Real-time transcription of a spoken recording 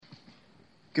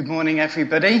Good morning,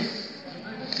 everybody.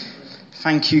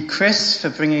 Thank you, Chris, for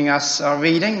bringing us our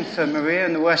reading, for Maria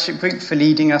and the worship group for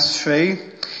leading us through.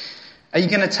 Are you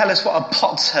going to tell us what a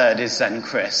potsherd is then,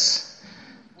 Chris?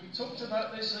 We talked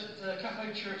about this at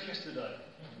Cafe Church yesterday.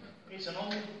 It's an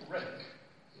old relic.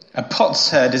 A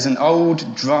potsherd is an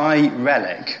old, dry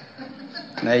relic.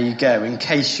 There you go, in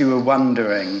case you were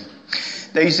wondering.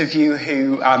 Those of you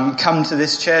who come to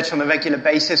this church on a regular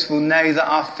basis will know that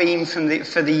our theme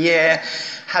for the year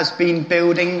has been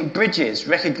building bridges,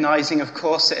 recognising, of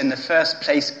course, that in the first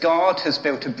place God has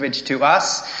built a bridge to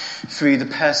us through the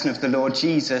person of the Lord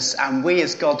Jesus, and we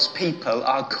as God's people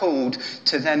are called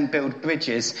to then build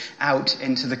bridges out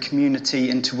into the community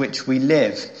into which we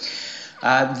live.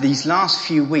 These last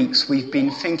few weeks we've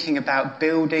been thinking about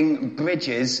building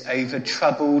bridges over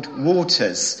troubled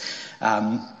waters.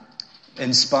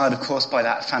 Inspired, of course, by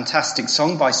that fantastic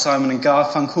song by Simon and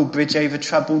Garfunkel, Bridge Over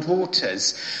Troubled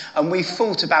Waters. And we've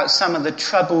thought about some of the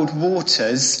troubled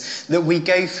waters that we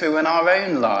go through in our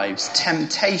own lives.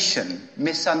 Temptation,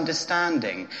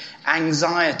 misunderstanding,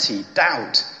 anxiety,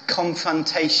 doubt,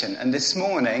 confrontation. And this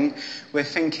morning, we're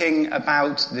thinking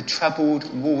about the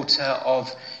troubled water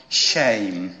of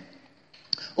shame.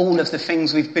 All of the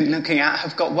things we've been looking at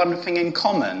have got one thing in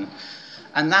common.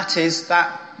 And that is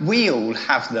that we all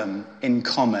have them in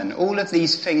common. All of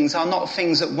these things are not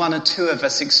things that one or two of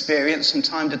us experience from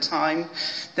time to time.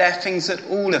 They're things that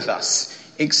all of us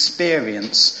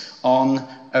experience on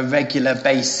a regular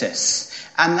basis.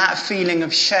 And that feeling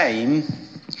of shame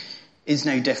is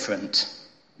no different.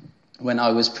 When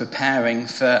I was preparing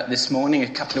for this morning, a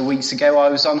couple of weeks ago, I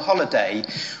was on holiday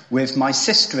with my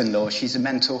sister-in-law. She's a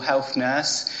mental health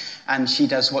nurse. And she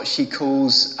does what she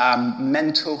calls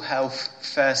mental health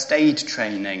first aid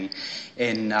training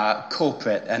in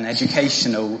corporate and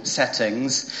educational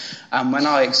settings. And when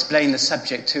I explained the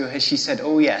subject to her, she said,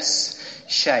 "Oh yes,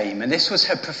 shame." And this was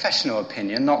her professional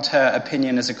opinion, not her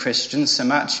opinion as a Christian so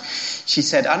much. She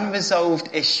said, unresolved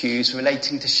issues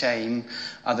relating to shame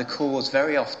are the cause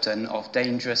very often of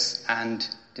dangerous and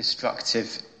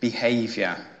destructive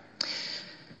behaviour.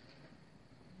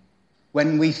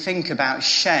 When we think about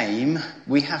shame,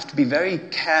 we have to be very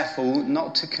careful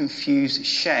not to confuse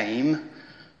shame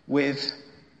with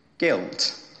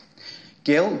guilt.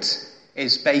 Guilt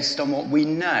is based on what we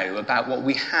know about what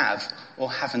we have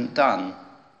or haven't done.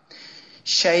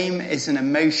 Shame is an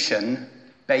emotion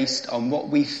based on what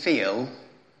we feel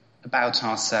about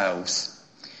ourselves.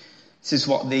 This is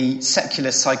what the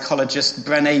secular psychologist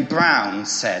Brené Brown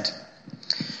said.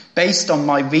 Based on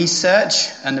my research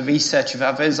and the research of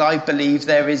others, I believe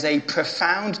there is a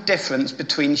profound difference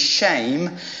between shame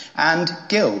and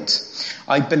guilt.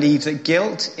 I believe that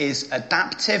guilt is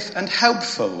adaptive and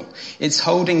helpful. It's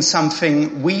holding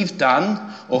something we've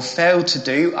done or failed to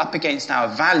do up against our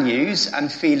values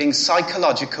and feeling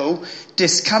psychological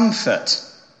discomfort.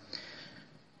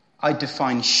 I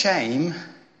define shame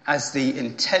as the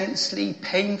intensely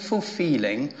painful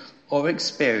feeling or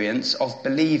experience of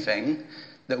believing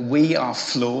that we are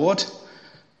flawed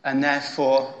and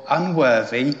therefore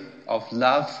unworthy of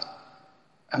love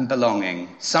and belonging.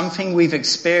 Something we've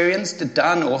experienced,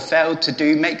 done or failed to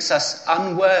do makes us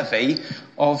unworthy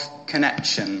of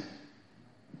connection.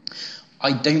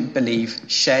 I don't believe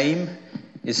shame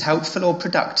is helpful or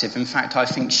productive. In fact, I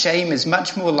think shame is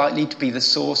much more likely to be the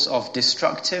source of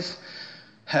destructive,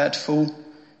 hurtful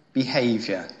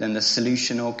behaviour than the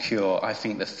solution or cure. I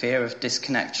think the fear of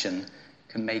disconnection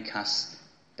can make us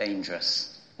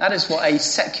dangerous. That is what a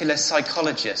secular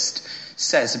psychologist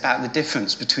says about the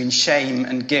difference between shame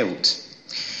and guilt.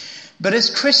 But as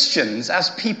Christians,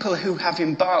 as people who have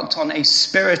embarked on a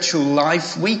spiritual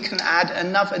life, we can add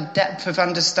another depth of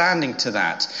understanding to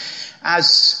that. As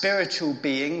spiritual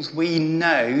beings, we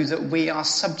know that we are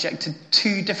subject to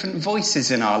two different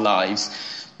voices in our lives.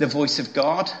 The voice of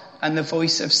God and the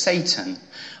voice of Satan.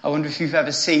 I wonder if you've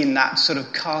ever seen that sort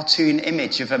of cartoon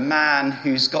image of a man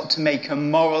who's got to make a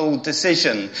moral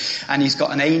decision and he's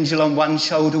got an angel on one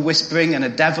shoulder whispering and a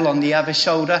devil on the other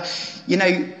shoulder. You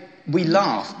know, we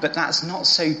laugh, but that's not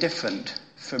so different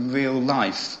from real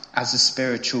life as a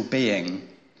spiritual being.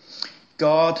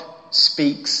 God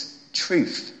speaks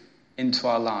truth into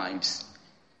our lives,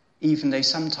 even though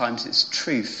sometimes it's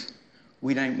truth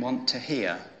we don't want to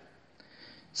hear.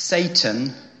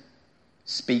 Satan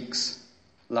speaks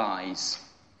lies.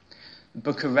 The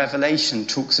book of Revelation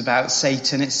talks about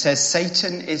Satan. It says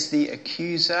Satan is the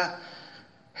accuser,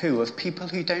 who? Of people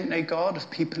who don't know God,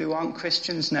 of people who aren't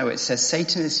Christians? No, it says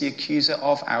Satan is the accuser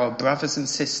of our brothers and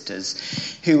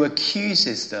sisters, who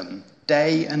accuses them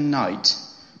day and night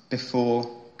before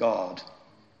God.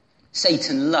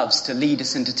 Satan loves to lead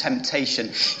us into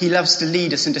temptation. He loves to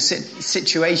lead us into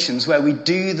situations where we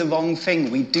do the wrong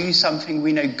thing. We do something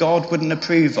we know God wouldn't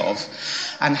approve of.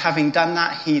 And having done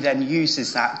that, he then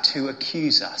uses that to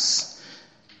accuse us,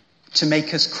 to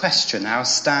make us question our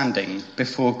standing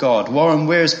before God. Warren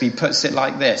Wiersbe puts it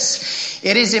like this: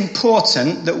 it is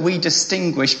important that we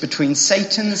distinguish between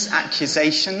Satan's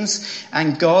accusations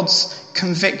and God's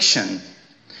conviction.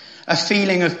 A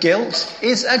feeling of guilt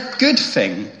is a good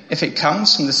thing if it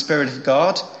comes from the Spirit of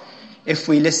God. If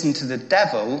we listen to the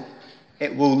devil,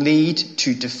 it will lead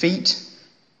to defeat,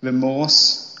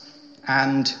 remorse,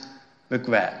 and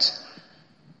regret.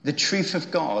 The truth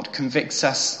of God convicts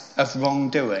us of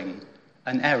wrongdoing,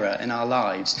 an error in our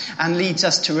lives, and leads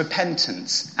us to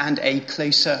repentance and a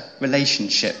closer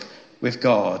relationship with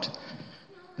God.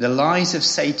 The lies of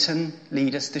Satan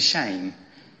lead us to shame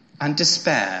and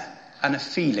despair and a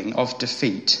feeling of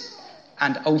defeat,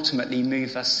 and ultimately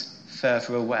move us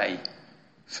further away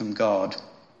from God.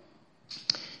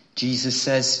 Jesus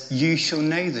says, "You shall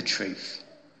know the truth,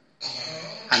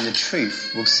 and the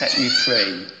truth will set you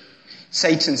free."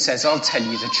 Satan says, "I'll tell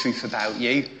you the truth about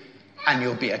you, and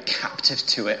you'll be a captive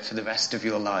to it for the rest of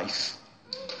your life."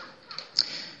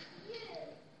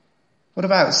 What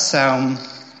about Psalm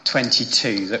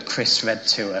 22 that Chris read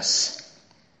to us?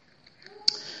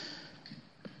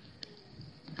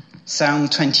 Psalm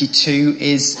 22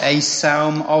 is a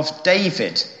psalm of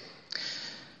David.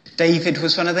 David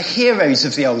was one of the heroes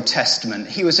of the Old Testament.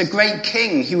 He was a great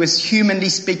king. He was, humanly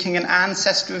speaking, an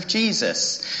ancestor of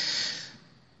Jesus.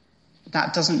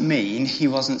 That doesn't mean he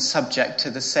wasn't subject to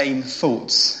the same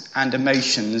thoughts and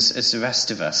emotions as the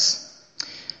rest of us.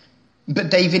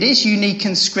 But David is unique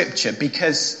in Scripture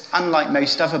because, unlike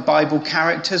most other Bible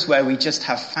characters where we just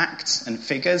have facts and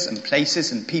figures and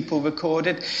places and people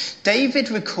recorded, David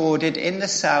recorded in the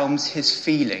Psalms his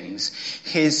feelings,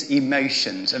 his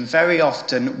emotions, and very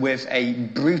often with a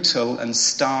brutal and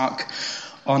stark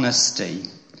honesty.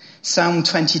 Psalm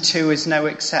 22 is no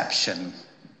exception.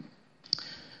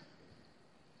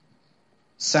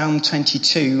 Psalm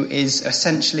 22 is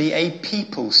essentially a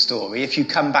people story. If you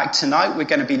come back tonight, we're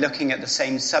going to be looking at the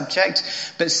same subject,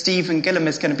 but Stephen Gillam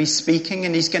is going to be speaking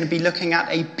and he's going to be looking at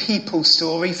a people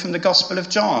story from the Gospel of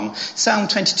John. Psalm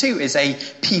 22 is a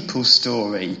people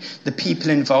story. The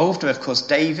people involved are, of course,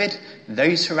 David,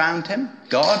 those around him,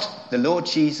 God, the Lord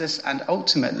Jesus, and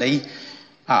ultimately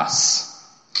us.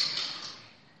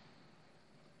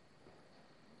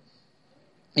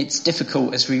 It's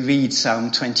difficult as we read Psalm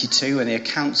 22 and the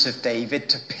accounts of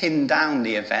David to pin down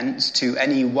the events to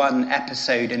any one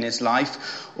episode in his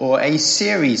life or a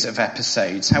series of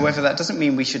episodes. However, that doesn't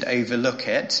mean we should overlook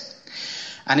it,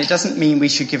 and it doesn't mean we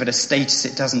should give it a status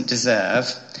it doesn't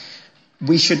deserve.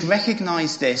 We should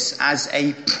recognise this as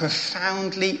a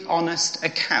profoundly honest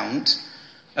account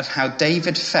of how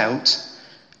David felt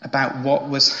about what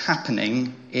was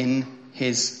happening in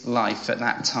his life at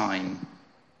that time.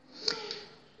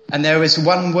 And there is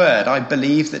one word, I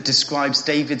believe, that describes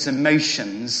David's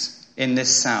emotions in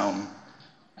this psalm.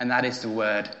 And that is the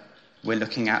word we're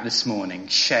looking at this morning: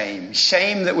 shame.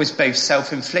 Shame that was both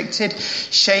self-inflicted,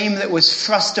 shame that was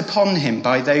thrust upon him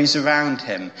by those around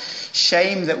him,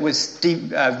 shame that was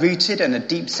rooted in a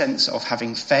deep sense of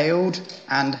having failed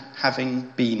and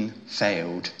having been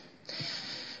failed.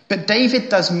 But David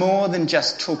does more than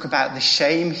just talk about the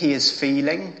shame he is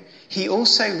feeling. He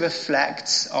also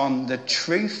reflects on the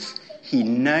truth he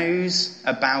knows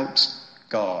about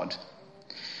God.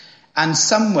 And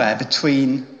somewhere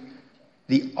between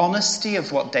the honesty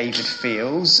of what David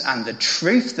feels and the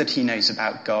truth that he knows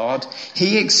about God,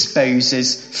 he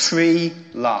exposes three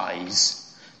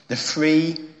lies. The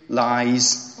three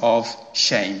lies of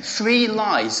shame. Three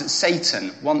lies that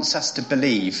Satan wants us to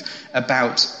believe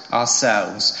about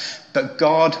ourselves, but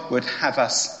God would have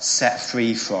us set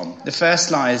free from. The first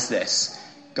lie is this: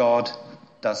 God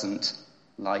doesn't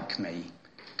like me.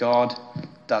 God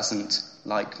doesn't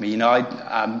like me. You know,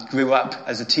 I grew up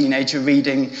as a teenager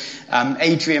reading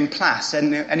Adrian Plass.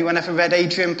 Anyone ever read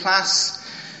Adrian Plass?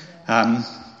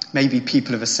 Maybe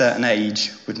people of a certain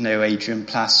age would know Adrian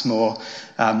Plass more.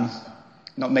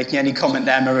 Not making any comment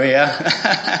there, Maria.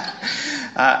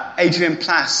 Adrian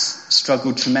Plass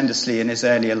struggled tremendously in his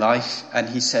earlier life, and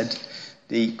he said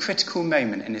the critical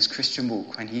moment in his Christian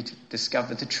walk when he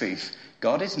discovered the truth: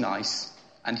 God is nice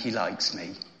and he likes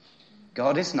me.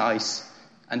 God is nice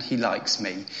and he likes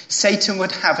me. Satan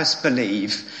would have us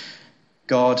believe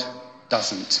God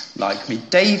doesn't like me.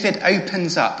 David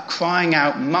opens up crying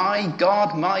out, my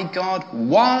God,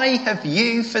 why have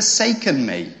you forsaken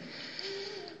me?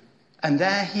 And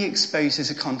there he exposes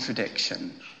a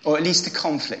contradiction, or at least a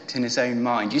conflict in his own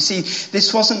mind. You see,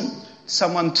 this wasn't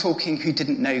someone talking who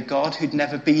didn't know God, who'd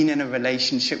never been in a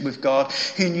relationship with God,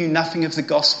 who knew nothing of the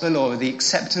gospel or the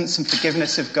acceptance and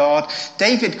forgiveness of God.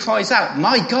 David cries out,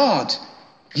 "My God,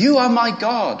 you are my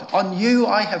God. On you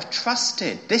I have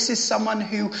trusted." This is someone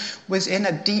who was in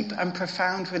a deep and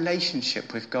profound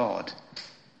relationship with God.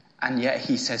 And yet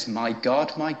he says, my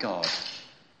God,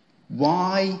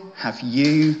 why have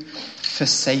you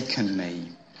forsaken me?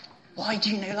 Why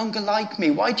do you no longer like me?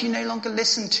 Why do you no longer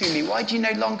listen to me? Why do you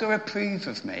no longer approve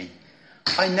of me?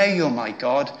 I know you're my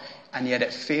God, and yet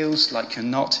it feels like you're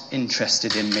not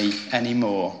interested in me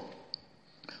anymore.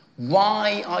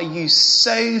 Why are you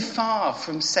so far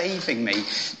from saving me?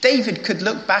 David could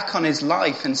look back on his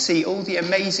life and see all the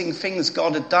amazing things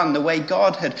God had done, the way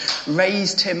God had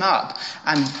raised him up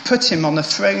and put him on the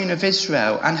throne of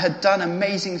Israel and had done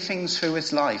amazing things through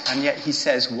his life. And yet he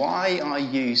says, why are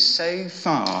you so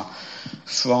far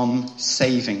from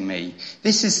saving me?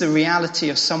 This is the reality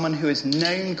of someone who has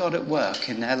known God at work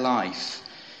in their life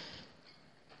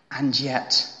and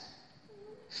yet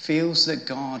feels that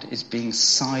God is being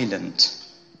silent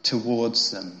towards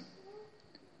them.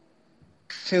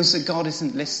 Feels that God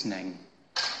isn't listening.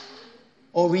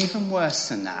 Or even worse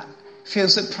than that,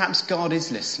 feels that perhaps God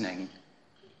is listening,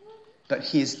 but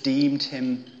he has deemed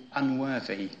him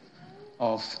unworthy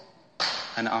of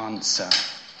an answer.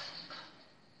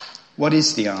 What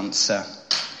is the answer?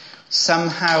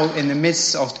 Somehow in the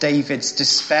midst of David's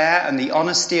despair and the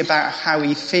honesty about how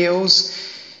he feels,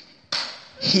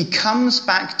 he comes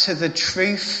back to the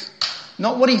truth,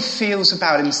 not what he feels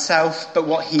about himself, but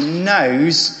what he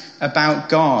knows about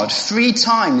God. 3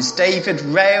 times David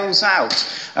rails out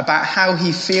about how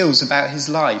he feels about his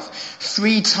life.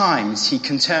 3 times he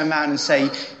can turn around and say,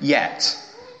 yet.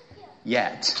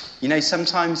 You know,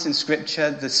 sometimes in scripture,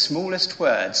 the smallest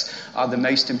words are the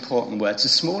most important words. The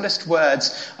smallest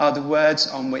words are the words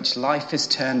on which life is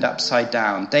turned upside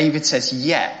down. David says,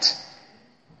 yet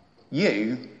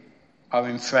you are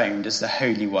enthroned as the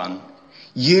Holy One.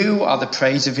 You are the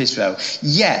praise of Israel.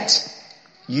 Yet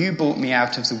you brought me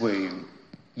out of the womb.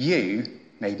 You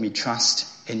made me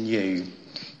trust in you.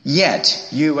 Yet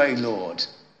you, O Lord,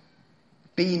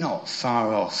 be not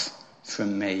far off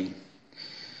from me.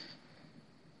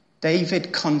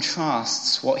 David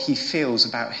contrasts what he feels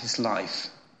about his life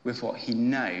with what he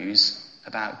knows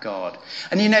about God.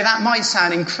 And you know, that might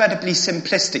sound incredibly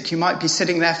simplistic. You might be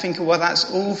sitting there thinking, well,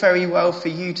 that's all very well for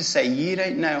you to say. You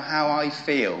don't know how I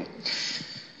feel.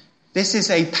 This is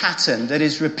a pattern that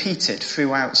is repeated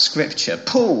throughout Scripture.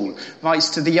 Paul writes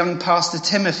to the young pastor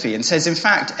Timothy and says, in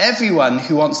fact, everyone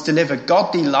who wants to live a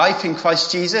godly life in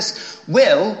Christ Jesus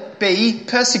will be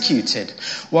persecuted,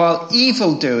 while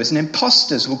evildoers and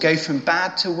impostors will go from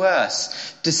bad to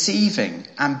worse, deceiving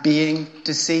and being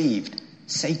deceived.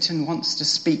 Satan wants to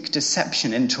speak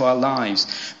deception into our lives.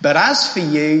 But as for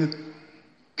you,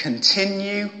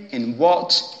 continue in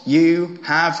what you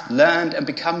have learned and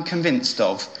become convinced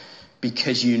of,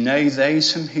 because you know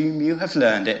those from whom you have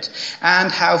learned it,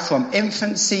 and how from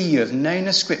infancy you have known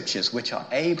the scriptures, which are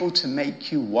able to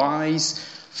make you wise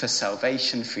for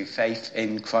salvation through faith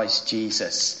in Christ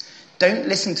Jesus. Don't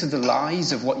listen to the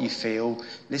lies of what you feel.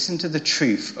 Listen to the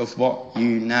truth of what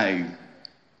you know.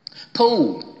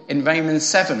 Paul, in Romans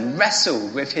 7,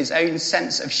 wrestled with his own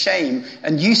sense of shame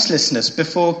and uselessness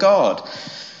before God.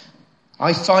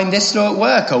 I find this law at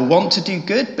work. I want to do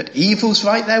good, but evil's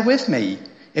right there with me.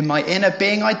 In my inner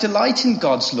being, I delight in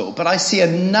God's law, but I see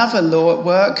another law at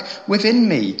work within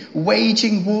me,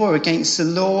 waging war against the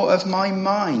law of my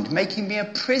mind, making me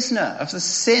a prisoner of the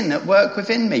sin at work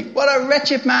within me. What a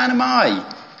wretched man am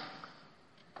I!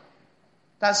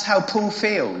 That's how Paul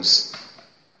feels.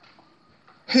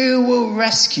 Who will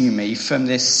rescue me from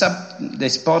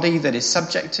this body that is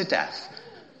subject to death?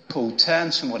 Paul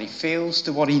turns from what he feels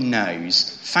to what he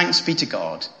knows. Thanks be to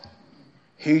God,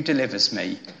 who delivers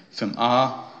me from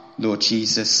our Lord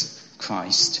Jesus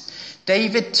Christ.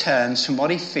 David turns from what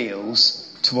he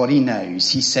feels to what he knows.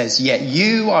 He says, yet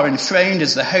you are enthroned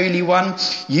as the Holy One.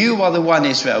 You are the one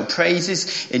Israel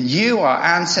praises. In you our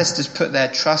ancestors put their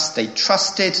trust. They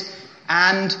trusted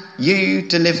and you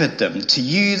delivered them. To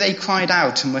you they cried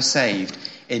out and were saved.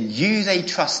 In you they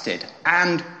trusted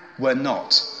and were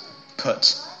not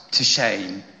put to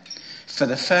shame. For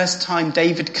the first time,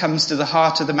 David comes to the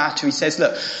heart of the matter. He says,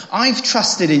 look, I've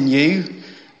trusted in you,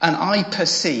 and I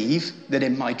perceive that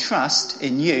in my trust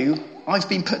in you, I've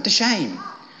been put to shame.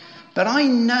 But I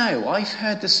know, I've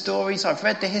heard the stories, I've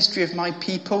read the history of my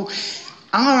people.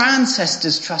 Our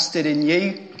ancestors trusted in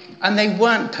you, and they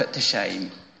weren't put to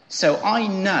shame. So I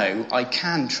know I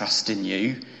can trust in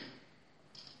you,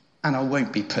 and I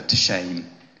won't be put to shame,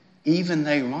 even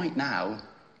though right now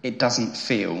it doesn't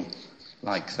feel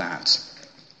like that.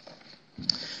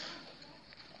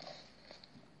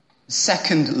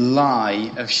 Second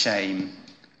lie of shame.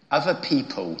 Other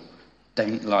people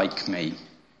don't like me.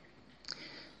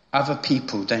 Other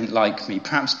people don't like me,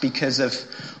 perhaps because of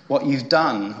what you've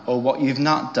done or what you've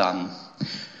not done,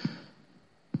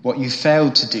 what you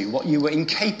failed to do, what you were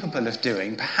incapable of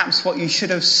doing, perhaps what you should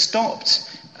have stopped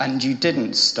and you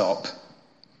didn't stop,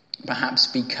 perhaps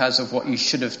because of what you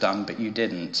should have done but you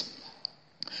didn't.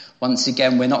 Once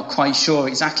again, we're not quite sure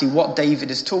exactly what David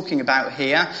is talking about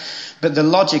here, but the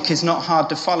logic is not hard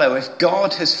to follow. If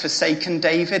God has forsaken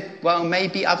David, well,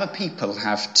 maybe other people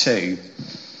have too.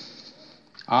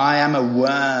 I am a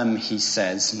worm, he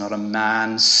says, not a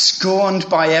man, scorned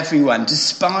by everyone,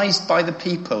 despised by the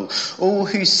people. All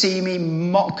who see me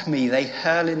mock me, they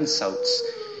hurl insults,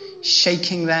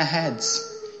 shaking their heads.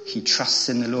 He trusts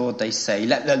in the Lord, they say.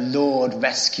 Let the Lord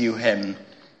rescue him.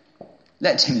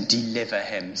 Let him deliver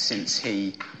him, since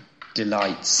he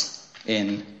delights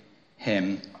in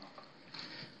him.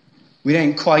 We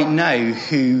don't quite know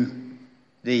who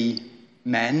the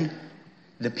men,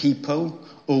 the people,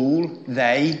 all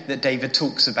they that David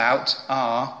talks about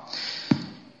are.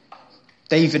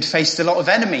 David faced a lot of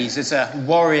enemies as a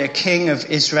warrior king of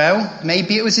Israel.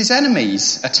 Maybe it was his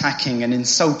enemies attacking and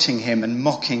insulting him and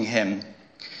mocking him.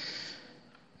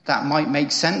 That might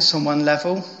make sense on one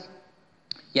level.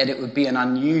 Yet it would be an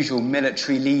unusual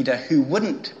military leader who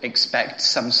wouldn't expect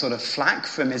some sort of flack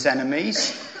from his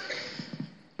enemies.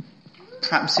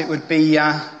 Perhaps it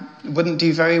wouldn't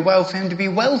do very well for him to be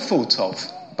well thought of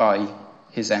by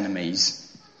his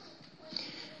enemies.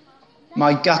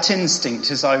 My gut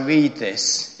instinct as I read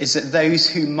this is that those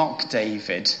who mock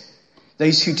David,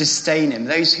 those who disdain him,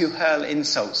 those who hurl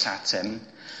insults at him,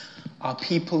 are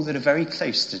people that are very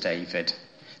close to David.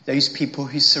 Those people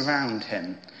who surround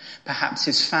him. Perhaps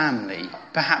his family,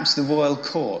 perhaps the royal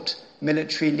court,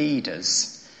 military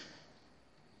leaders,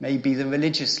 maybe the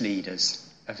religious leaders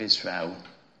of Israel.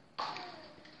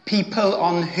 People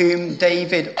on whom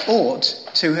David ought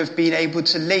to have been able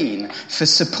to lean for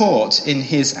support in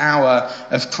his hour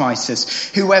of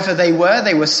crisis. Whoever they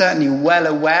were certainly well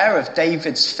aware of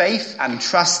David's faith and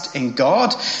trust in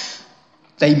God.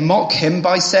 They mock him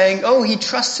by saying, oh, he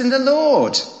trusts in the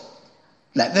Lord.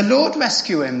 Let the Lord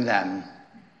rescue him then.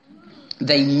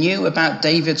 They knew about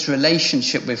David's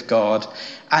relationship with God,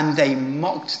 and they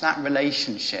mocked that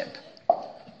relationship.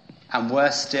 And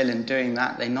worse still, in doing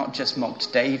that, they not just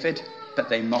mocked David, but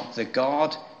they mocked the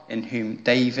God in whom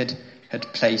David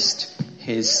had placed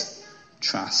his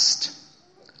trust.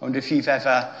 I wonder if you've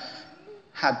ever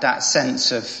had that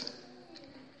sense of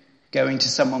going to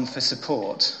someone for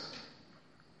support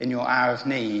in your hour of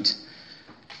need,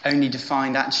 only to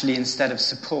find actually instead of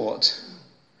support,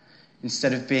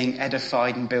 instead of being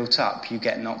edified and built up, you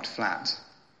get knocked flat.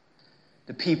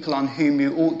 The people on whom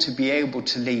you ought to be able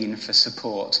to lean for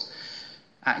support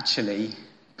actually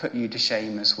put you to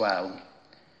shame as well.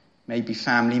 Maybe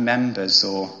family members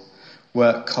or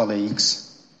work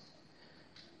colleagues.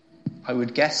 I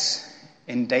would guess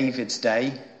in David's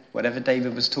day, whatever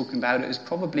David was talking about, it was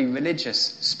probably religious,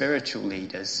 spiritual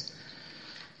leaders.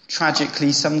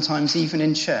 Tragically, sometimes even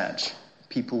in church,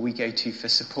 people we go to for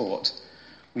support,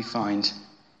 we find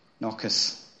knock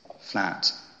us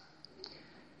flat.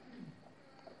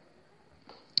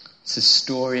 It's a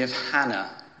story of Hannah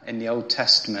in the Old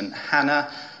Testament. Hannah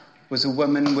was a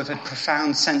woman with a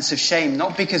profound sense of shame,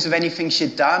 not because of anything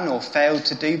she'd done or failed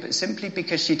to do, but simply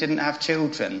because she didn't have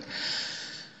children.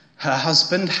 Her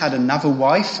husband had another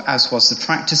wife, as was the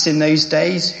practice in those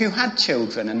days, who had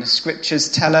children, and the scriptures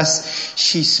tell us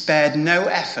she spared no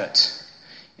effort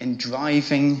in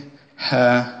driving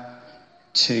her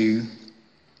to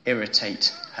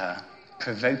irritate her,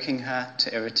 provoking her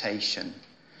to irritation.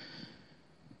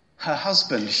 Her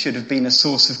husband should have been a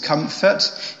source of comfort.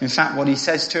 In fact, what he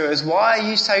says to her is, why are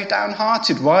you so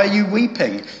downhearted? Why are you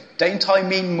weeping? Don't I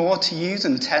mean more to you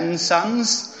than 10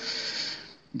 sons?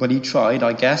 But he tried,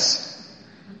 I guess.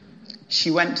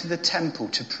 She went to the temple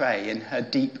to pray in her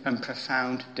deep and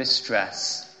profound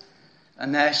distress.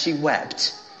 And there she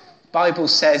wept. The Bible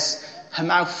says her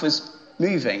mouth was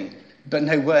moving, but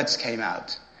no words came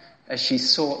out as she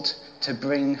sought to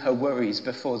bring her worries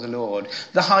before the Lord.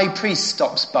 The high priest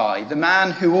stops by, the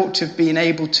man who ought to have been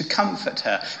able to comfort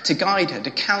her, to guide her,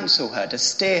 to counsel her, to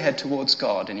steer her towards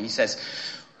God. And he says,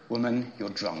 woman, you're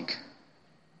drunk.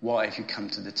 Why have you come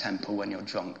to the temple when you're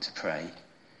drunk to pray?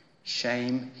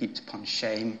 Shame heaped upon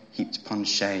shame, heaped upon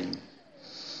shame.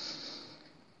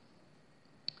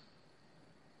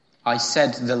 I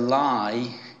said the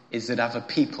lie is that other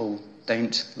people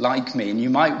don't like me. And you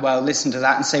might well listen to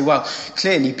that and say, well,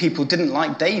 clearly people didn't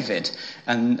like David,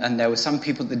 and there were some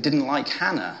people that didn't like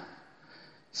Hannah.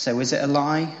 So is it a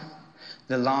lie?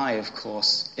 The lie, of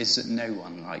course, is that no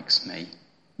one likes me.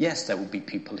 Yes, there will be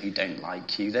people who don't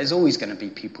like you. There's always going to be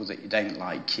people that don't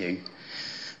like you.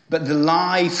 But the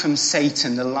lie from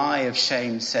Satan, the lie of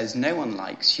shame, says no one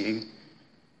likes you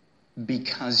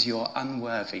because you're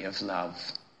unworthy of love.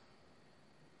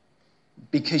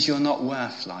 Because you're not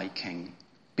worth liking.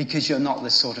 Because you're not the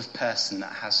sort of person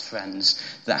that has friends,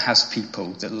 that has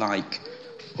people that like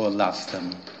or love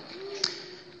them.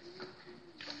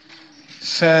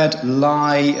 Third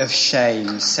lie of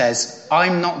shame says,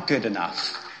 I'm not good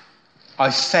enough.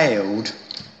 I failed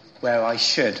where I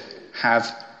should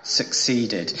have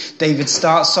succeeded. David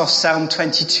starts off Psalm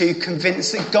 22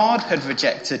 convinced that God had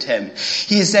rejected him.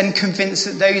 He is then convinced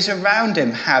that those around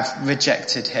him have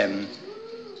rejected him.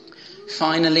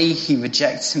 Finally, he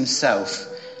rejects himself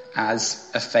as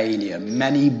a failure.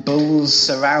 Many bulls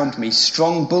surround me.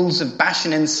 Strong bulls of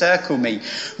Bashan encircle me.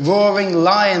 Roaring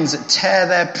lions that tear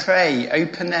their prey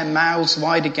open their mouths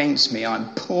wide against me.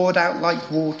 I'm poured out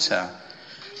like water.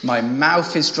 My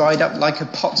mouth is dried up like a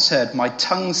potsherd. My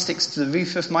tongue sticks to the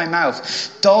roof of my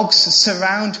mouth. Dogs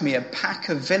surround me. A pack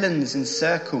of villains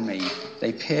encircle me.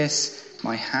 They pierce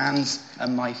my hands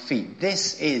and my feet.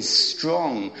 This is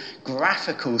strong,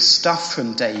 graphical stuff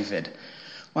from David.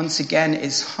 Once again,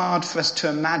 it's hard for us to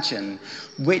imagine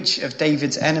which of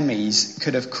David's enemies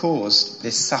could have caused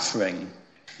this suffering.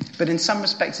 But in some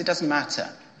respects, it doesn't matter.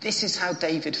 This is how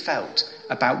David felt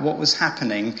about what was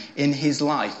happening in his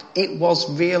life. It was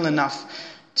real enough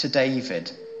to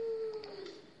David.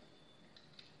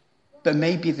 But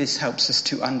maybe this helps us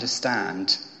to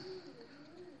understand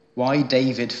why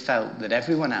David felt that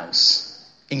everyone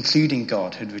else, including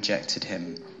God, had rejected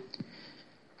him.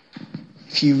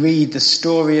 If you read the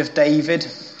story of David,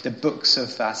 the books of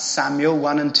Samuel,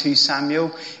 1 and 2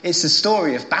 Samuel, it's a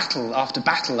story of battle after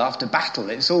battle after battle.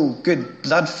 It's all good,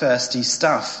 bloodthirsty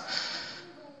stuff.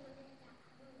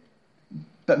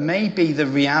 But maybe the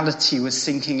reality was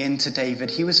sinking into David.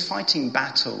 He was fighting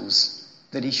battles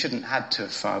that he shouldn't had to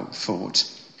have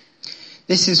fought.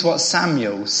 This is what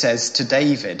Samuel says to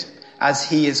David as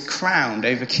he is crowned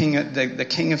over the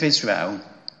king of Israel.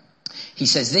 He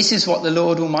says, this is what the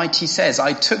Lord Almighty says.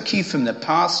 I took you from the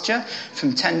pasture,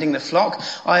 from tending the flock.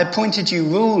 I appointed you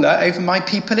ruler over my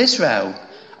people Israel.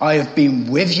 I have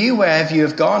been with you wherever you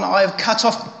have gone. I have cut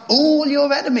off all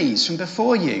your enemies from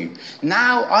before you.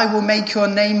 Now I will make your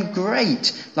name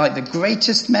great, like the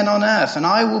greatest men on earth. And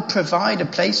I will provide a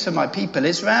place for my people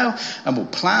Israel and will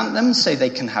plant them so they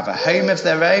can have a home of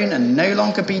their own and no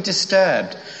longer be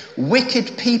disturbed.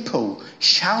 Wicked people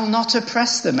shall not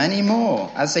oppress them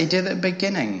anymore, as they did at the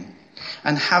beginning,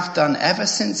 and have done ever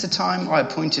since the time I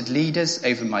appointed leaders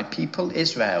over my people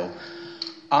Israel.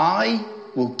 I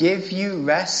will give you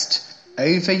rest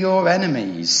over your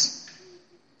enemies.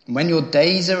 When your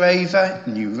days are over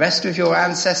and you rest with your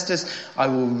ancestors, I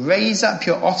will raise up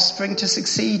your offspring to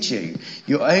succeed you,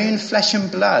 your own flesh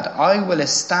and blood. I will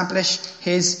establish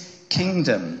his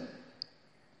kingdom.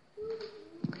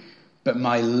 But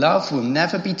my love will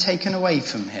never be taken away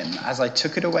from him, as I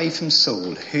took it away from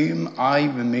Saul, whom I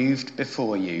removed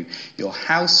before you. Your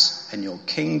house and your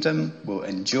kingdom will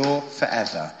endure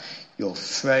forever. Your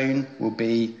throne will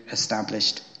be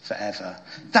established forever.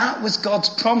 That was God's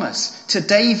promise to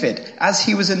David as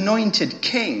he was anointed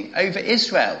king over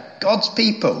Israel, God's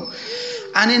people.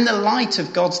 And in the light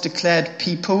of God's declared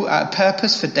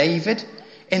purpose for David,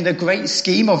 in the great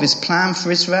scheme of his plan for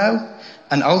Israel,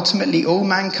 and ultimately all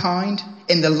mankind,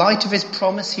 in the light of his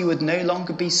promise he would no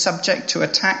longer be subject to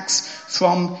attacks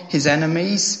from his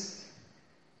enemies,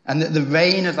 and that the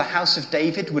reign of the house of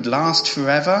David would last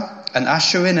forever and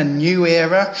usher in a new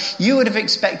era, you would have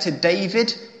expected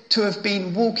David to have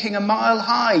been walking a mile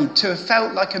high, to have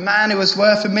felt like a man who was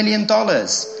worth $1 million.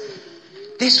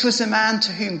 This was a man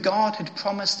to whom God had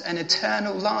promised an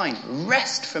eternal line,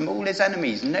 rest from all his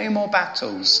enemies, no more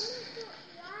battles.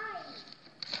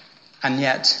 And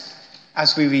yet,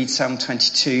 as we read Psalm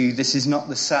 22, this is not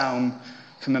the psalm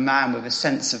from a man with a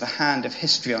sense of a hand of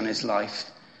history on his life.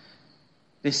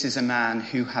 This is a man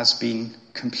who has been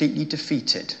completely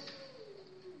defeated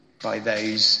by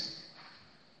those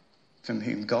from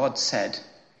whom God said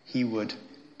he would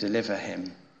deliver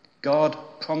him. God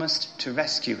promised to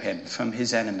rescue him from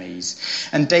his enemies.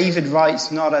 And David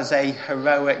writes not as a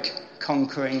heroic,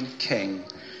 conquering king,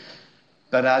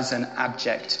 but as an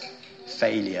abject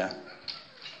failure.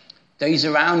 Those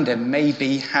around him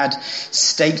maybe had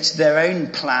staked their own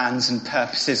plans and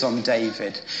purposes on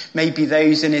David. Maybe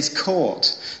those in his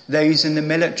court, those in the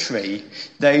military,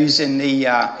 those in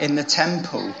the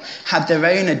temple had their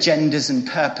own agendas and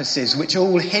purposes, which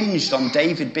all hinged on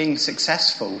David being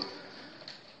successful.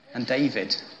 And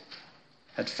David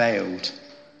had failed.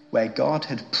 Where God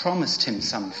had promised him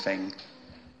something,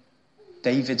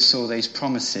 David saw those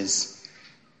promises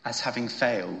as having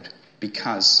failed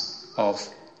because of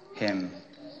him.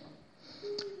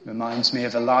 Reminds me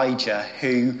of Elijah,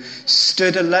 who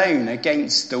stood alone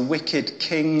against the wicked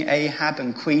King Ahab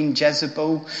and Queen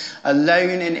Jezebel,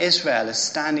 alone in Israel, as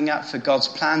standing up for God's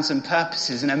plans and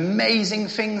purposes. And amazing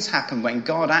things happened when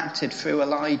God acted through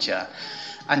Elijah.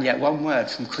 And yet one word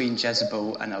from Queen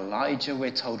Jezebel, and Elijah,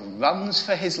 we're told, runs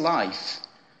for his life.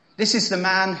 This is the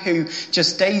man who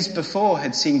just days before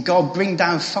had seen God bring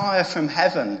down fire from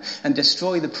heaven and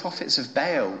destroy the prophets of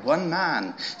Baal. One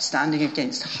man standing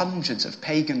against hundreds of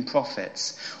pagan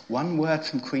prophets. One word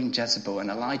from Queen Jezebel, and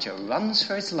Elijah runs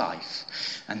for his life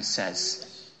and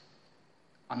says,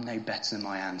 I'm no better than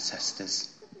my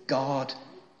ancestors. God,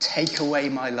 take away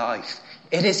my life.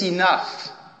 It is enough.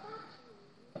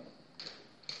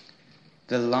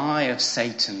 The lie of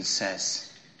Satan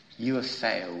says, you have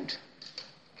failed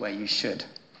where you should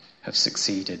have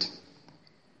succeeded.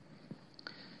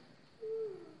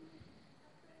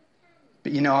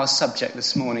 But our subject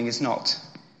this morning is not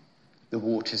the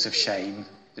waters of shame,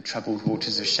 the troubled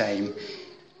waters of shame.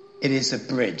 It is a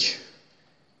bridge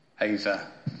over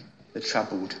the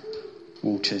troubled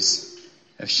waters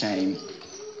of shame.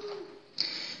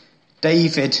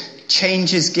 David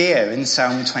changes gear in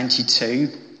Psalm 22.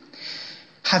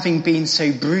 Having been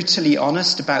so brutally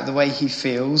honest about the way he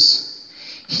feels,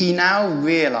 he now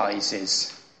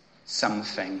realizes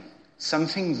something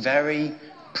very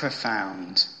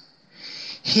profound.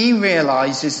 He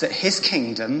realizes that his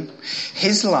kingdom,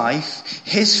 his life,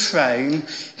 his throne,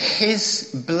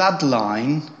 his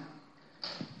bloodline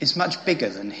is much bigger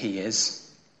than he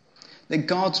is. That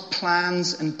God's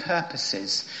plans and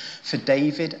purposes for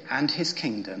David and his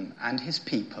kingdom and his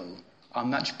people are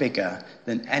much bigger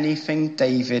than anything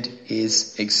David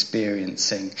is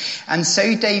experiencing. And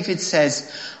so David says,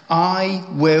 I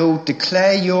will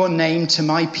declare your name to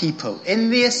my people. In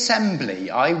the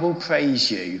assembly, I will praise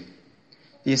you.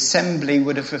 The assembly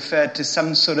would have referred to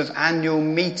some sort of annual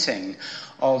meeting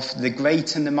of the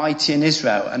great and the mighty in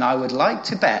Israel. And I would like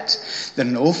to bet that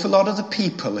an awful lot of the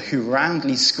people who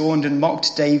roundly scorned and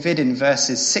mocked David in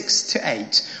verses 6 to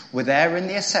 8 were there in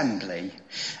the assembly.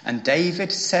 And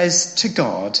David says to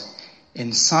God,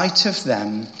 in sight of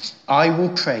them, I will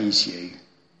praise you.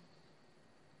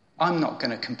 I'm not going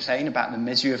to complain about the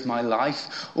misery of my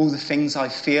life, all the things I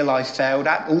feel I failed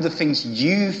at, all the things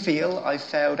you feel I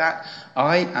failed at.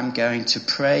 I am going to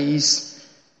praise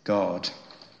God.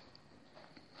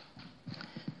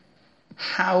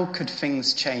 How could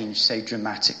things change so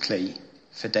dramatically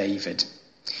for David?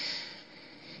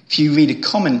 If you read a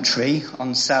commentary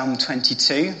on Psalm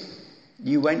 22,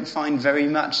 you won't find very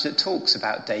much that talks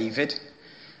about David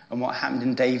and what happened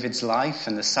in David's life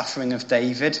and the suffering of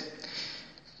David.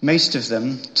 Most of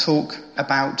them talk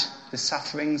about the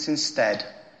sufferings instead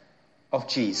of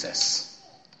Jesus.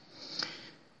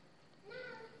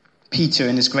 Peter,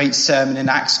 in his great sermon in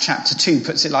Acts chapter 2,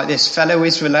 puts it like this: fellow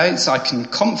Israelites, I can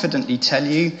confidently tell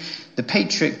you the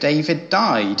patriarch David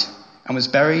died and was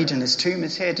buried, and his tomb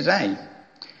is here today.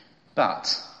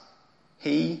 But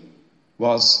he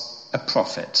was a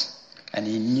prophet, and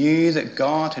he knew that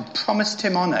God had promised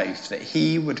him on oath that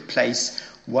he would place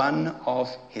one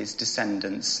of his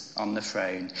descendants on the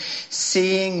throne.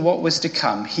 Seeing what was to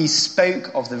come, he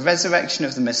spoke of the resurrection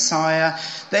of the Messiah,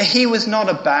 that he was not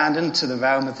abandoned to the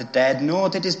realm of the dead, nor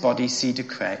did his body see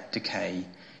decay.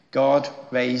 God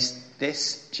raised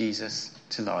this Jesus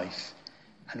to life,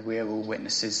 and we are all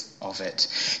witnesses of it.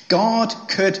 God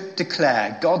could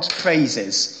declare God's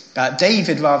praises.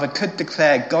 David could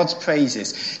declare God's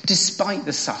praises despite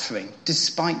the suffering,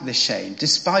 despite the shame,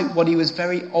 despite what he was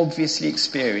very obviously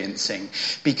experiencing,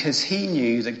 because he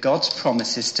knew that God's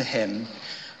promises to him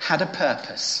had a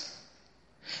purpose.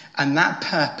 And that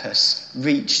purpose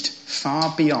reached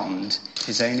far beyond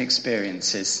his own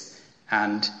experiences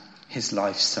and his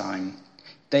lifetime.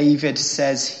 David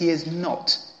says he is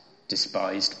not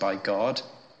despised by God.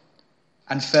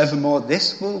 And furthermore,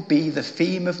 this will be the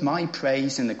theme of my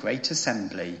praise in the great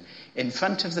assembly, in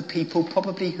front of the people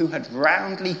probably who had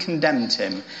roundly condemned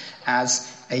him as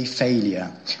a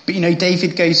failure. But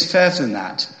David goes further than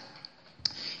that.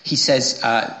 He says,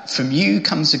 from you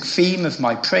comes a theme of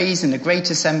my praise in the great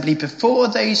assembly. Before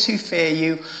those who fear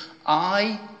you,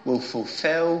 I will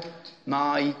fulfill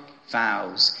my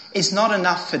vows. It's not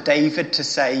enough for David to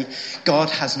say, God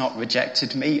has not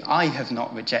rejected me. I have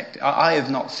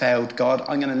not failed God.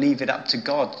 I'm going to leave it up to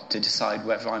God to decide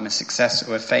whether I'm a success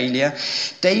or a failure.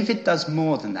 David does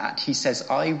more than that. He says,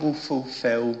 I will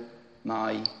fulfill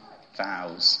my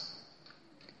vows.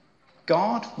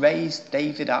 God raised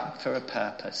David up for a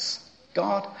purpose.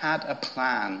 God had a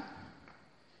plan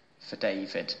for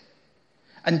David.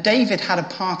 And David had a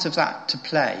part of that to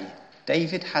play.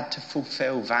 David had to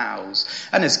fulfill vows.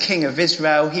 And as king of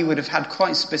Israel, he would have had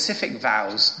quite specific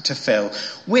vows to fill.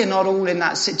 We're not all in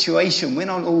that situation. We're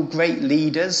not all great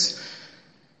leaders.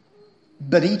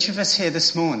 But each of us here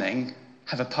this morning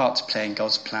have a part to play in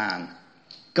God's plan.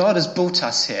 God has brought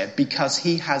us here because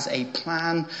he has a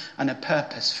plan and a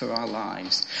purpose for our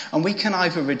lives. And we can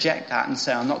either reject that and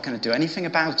say, I'm not going to do anything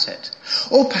about it.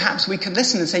 Or perhaps we can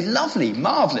listen and say, lovely,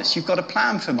 marvellous, you've got a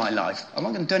plan for my life. I'm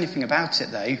not going to do anything about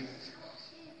it though.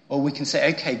 Or we can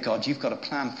say, okay, God, you've got a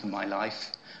plan for my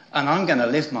life. And I'm going to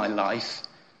live my life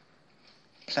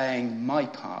playing my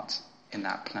part in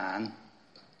that plan.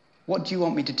 What do you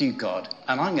want me to do, God?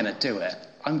 And I'm going to do it.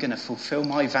 I'm going to fulfill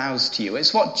my vows to you.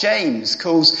 It's what James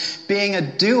calls being a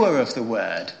doer of the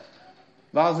word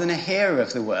rather than a hearer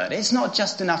of the word. It's not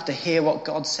just enough to hear what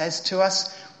God says to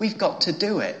us. We've got to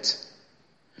do it.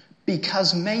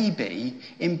 Because maybe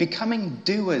in becoming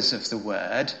doers of the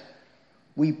word,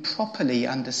 we properly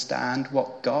understand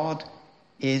what God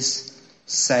is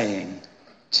saying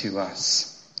to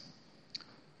us.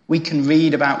 We can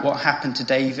read about what happened to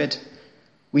David.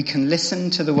 We can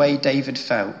listen to the way David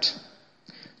felt.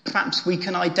 Perhaps we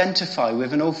can identify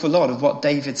with an awful lot of what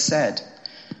David said.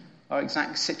 Our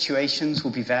exact situations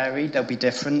will be varied, they'll be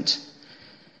different.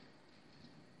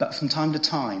 But from time to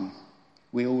time,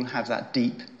 we all have that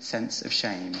deep sense of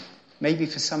shame. Maybe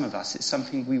for some of us, it's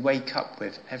something we wake up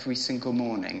with every single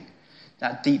morning.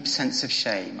 That deep sense of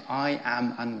shame. I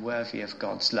am unworthy of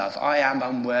God's love. I am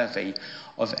unworthy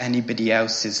of anybody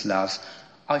else's love.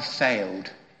 I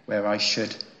failed where I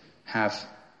should have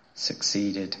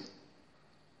succeeded.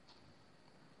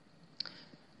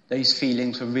 Those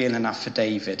feelings were real enough for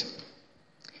David.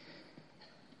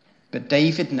 But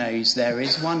David knows there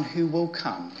is one who will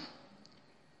come,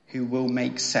 who will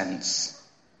make sense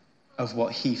of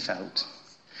what he felt,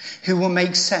 who will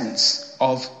make sense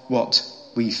of what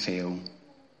we feel,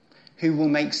 who will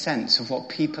make sense of what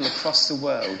people across the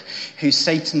world who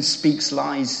Satan speaks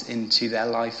lies into their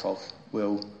life of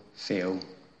will feel.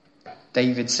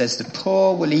 David says, the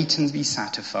poor will eat and be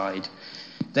satisfied.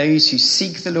 Those who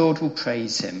seek the Lord will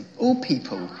praise him. All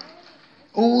people,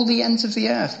 all the ends of the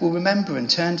earth will remember and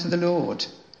turn to the Lord.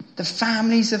 The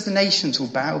families of the nations will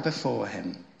bow before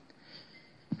him.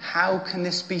 How can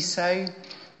this be so?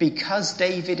 Because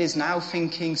David is now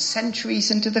thinking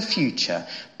centuries into the future.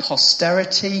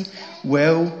 Posterity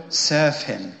will serve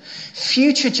him.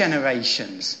 Future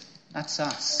generations, that's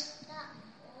us,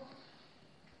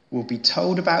 will be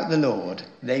told about the Lord.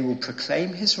 They will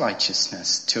proclaim his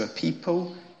righteousness to a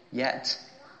people yet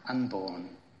unborn.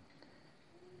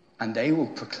 And they will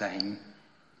proclaim,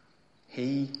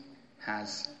 he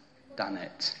has done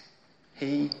it.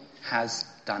 He has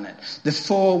done it. The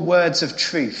 4 words of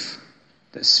truth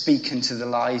that speak into the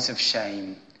lies of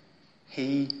shame.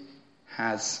 He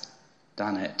has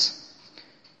done it.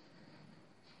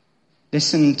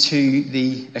 Listen to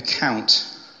the account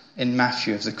in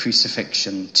Matthew of the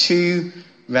crucifixion. 2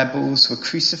 rebels were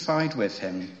crucified with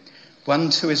him, one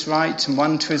to his right and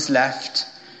one to his left.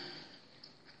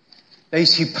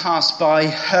 Those who passed by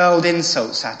hurled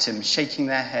insults at him, shaking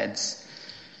their heads.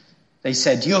 They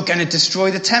said, you're going to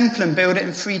destroy the temple and build it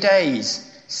in 3 days.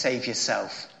 Save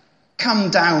yourself. Come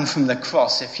down from the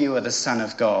cross if you are the Son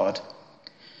of God.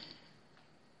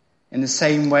 In the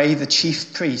same way, the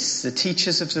chief priests, the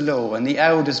teachers of the law, and the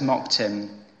elders mocked him.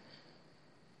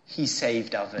 He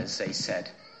saved others, they said.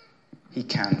 He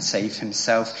can't save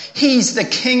himself. He's the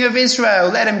King of Israel.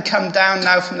 Let him come down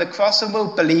now from the cross and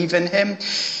we'll believe in him.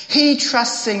 He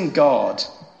trusts in God.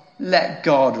 Let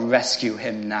God rescue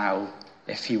him now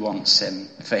if he wants him.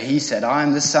 For he said, I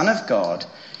am the Son of God.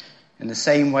 In the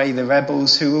same way, the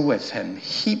rebels who were with him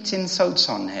heaped insults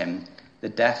on him. The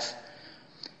death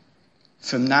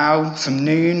from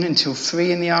noon until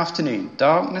 3 in the afternoon.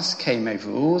 Darkness came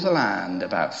over all the land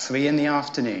about 3 in the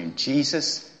afternoon.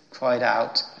 Jesus cried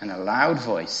out in a loud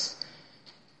voice,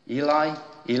 Eli,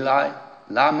 Eli,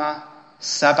 lama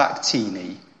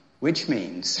sabachthani, which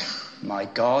means, my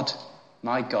God,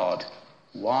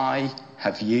 why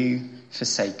have you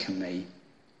forsaken me?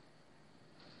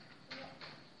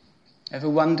 Ever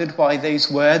wondered why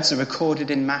those words are recorded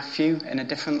in Matthew in a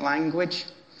different language?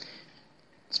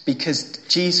 It's because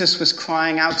Jesus was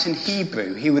crying out in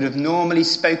Hebrew. He would have normally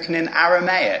spoken in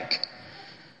Aramaic.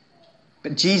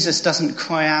 But Jesus doesn't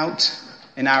cry out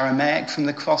in Aramaic from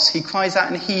the cross. He cries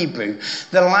out in Hebrew,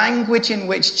 the language in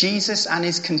which Jesus and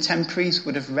his contemporaries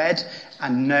would have read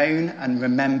and known and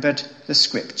remembered the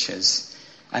scriptures.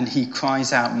 And he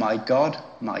cries out, my God,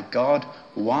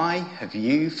 why have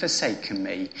you forsaken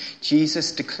me?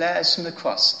 Jesus declares from the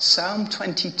cross, Psalm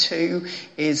 22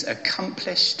 is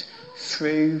accomplished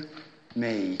through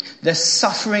me. The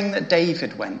suffering that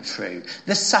David went through,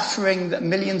 the suffering that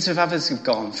millions of others have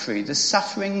gone through, the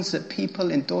sufferings that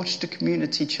people in Dorchester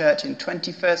Community Church in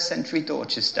 21st century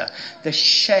Dorchester, the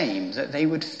shame that they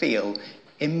would feel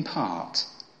in part,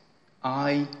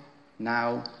 I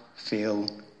now feel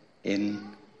in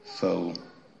full.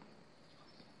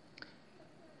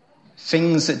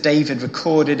 Things that David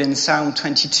recorded in Psalm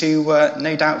 22 were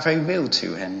no doubt very real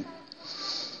to him.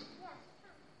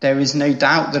 There is no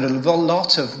doubt that a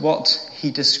lot of what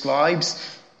he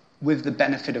describes, with the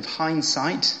benefit of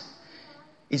hindsight,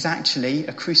 is actually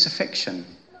a crucifixion,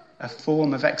 a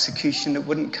form of execution that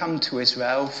wouldn't come to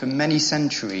Israel for many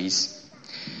centuries.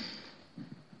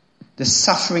 The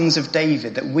sufferings of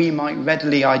David that we might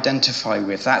readily identify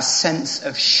with, that sense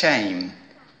of shame,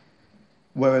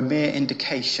 were a mere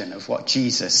indication of what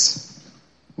Jesus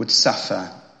would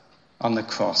suffer on the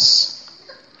cross.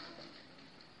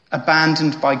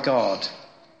 Abandoned by God,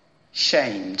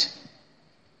 shamed,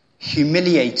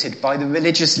 humiliated by the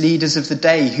religious leaders of the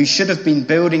day who should have been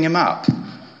building him up,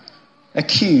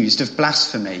 accused of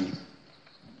blasphemy,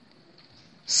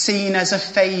 seen as a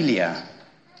failure,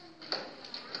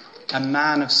 a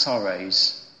man of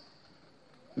sorrows,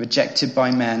 rejected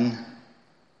by men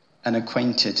and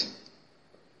acquainted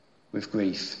with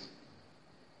grief.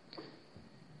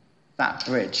 That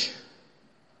bridge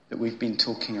that we've been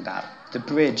talking about, the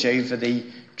bridge over the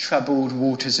troubled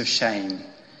waters of shame.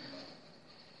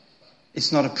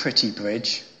 It's not a pretty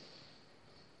bridge.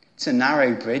 It's a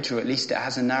narrow bridge, or at least it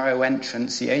has a narrow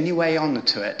entrance. The only way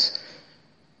onto it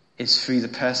is through the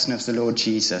person of the Lord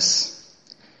Jesus.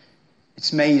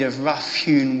 It's made of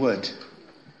rough-hewn wood.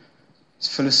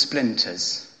 It's full of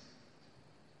splinters,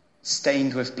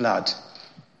 stained with blood.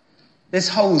 There's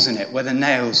holes in it where the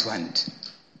nails went.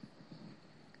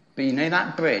 But you know,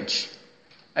 that bridge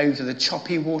over the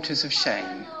choppy waters of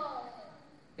shame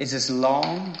is as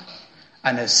long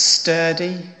and as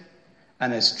sturdy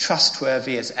and as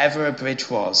trustworthy as ever a bridge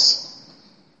was.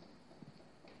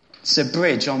 It's a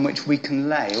bridge on which we can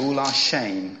lay all our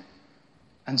shame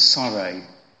and sorrow.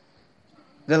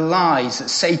 The lies that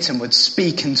Satan would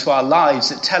speak into our lives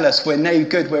that tell us we're no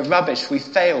good, we're rubbish, we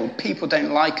failed, people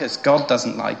don't like us, God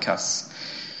doesn't like us.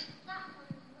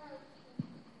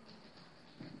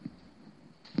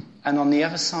 And on the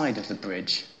other side of the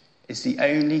bridge is the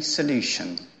only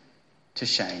solution to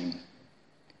shame.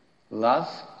 Love,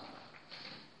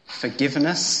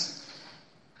 forgiveness,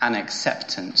 and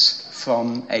acceptance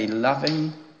from a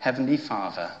loving Heavenly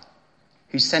Father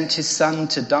who sent his Son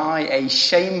to die a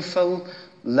shameful,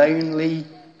 lonely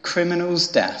criminal's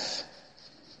death,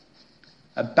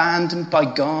 abandoned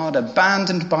by God,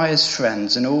 abandoned by his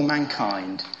friends and all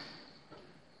mankind,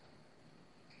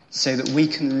 so that we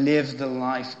can live the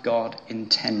life God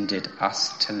intended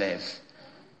us to live,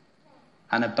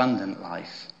 an abundant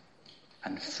life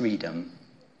and freedom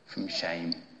from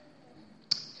shame.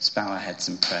 Let's bow our heads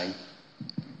and pray.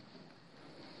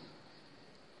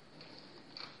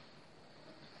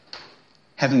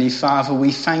 Heavenly Father,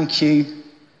 we thank you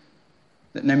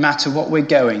that no matter what we're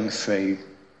going through,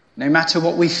 no matter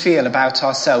what we feel about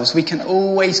ourselves, we can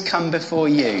always come before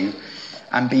you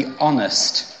and be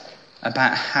honest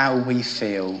about how we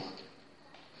feel.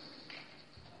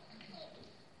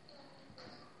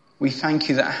 We thank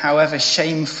you that however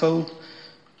shameful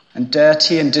and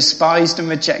dirty and despised and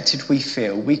rejected we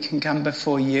feel, we can come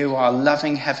before you, our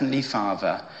loving Heavenly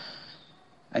Father,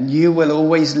 and you will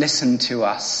always listen to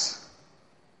us.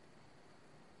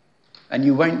 And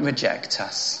you won't reject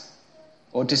us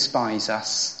or despise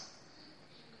us,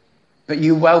 but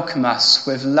you welcome us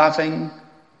with loving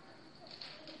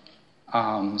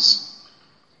arms.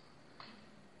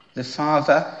 The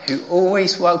Father who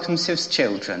always welcomes his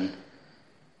children,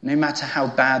 no matter how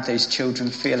bad those children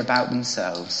feel about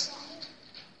themselves.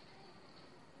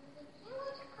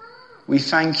 We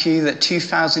thank you that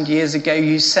 2,000 years ago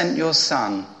you sent your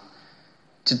Son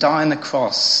to die on the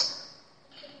cross,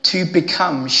 to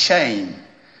become shame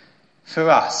for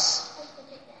us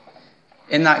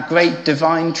in that great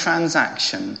divine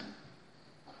transaction,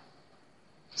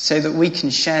 so that we can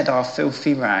shed our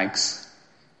filthy rags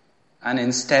and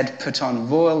instead put on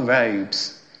royal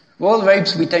robes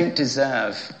we don't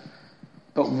deserve,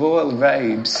 but royal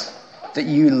robes that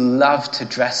you love to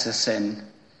dress us in,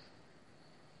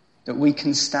 that we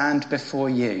can stand before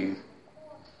you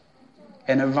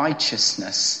in a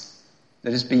righteousness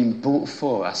that has been bought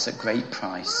for us at great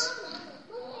price.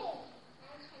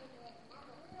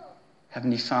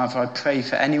 Heavenly Father, I pray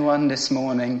for anyone this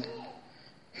morning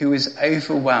who is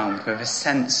overwhelmed with a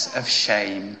sense of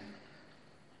shame.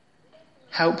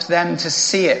 Help them to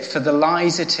see it for the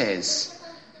lies it is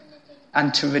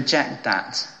and to reject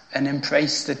that and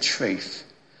embrace the truth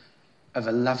of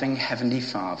a loving Heavenly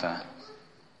Father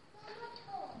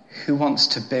who wants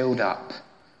to build up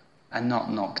and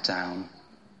not knock down,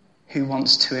 who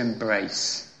wants to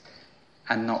embrace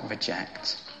and not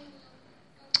reject.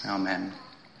 Amen.